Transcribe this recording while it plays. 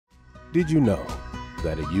Did you know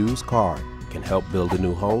that a used car can help build a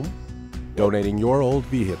new home? Donating your old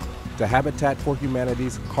vehicle to Habitat for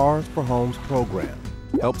Humanity's Cars for Homes program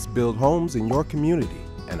helps build homes in your community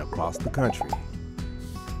and across the country.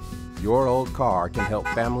 Your old car can help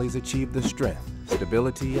families achieve the strength,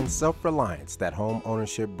 stability, and self-reliance that home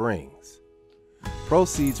ownership brings.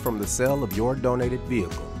 Proceeds from the sale of your donated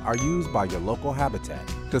vehicle are used by your local Habitat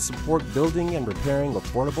to support building and repairing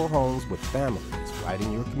affordable homes with families right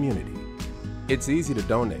in your community. It's easy to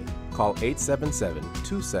donate. Call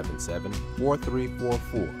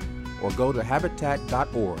 877-277-4344 or go to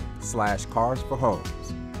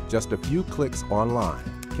habitat.org/carsforhomes. Just a few clicks online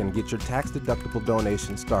can get your tax-deductible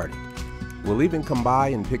donation started. We'll even come by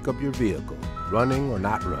and pick up your vehicle, running or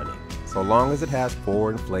not running, so long as it has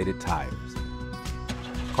 4 inflated tires.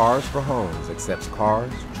 Cars for Homes accepts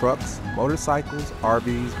cars, trucks, motorcycles,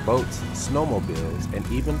 RVs, boats, snowmobiles, and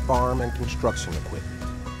even farm and construction equipment.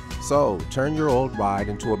 So, turn your old ride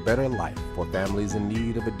into a better life for families in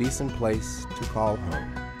need of a decent place to call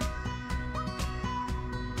home.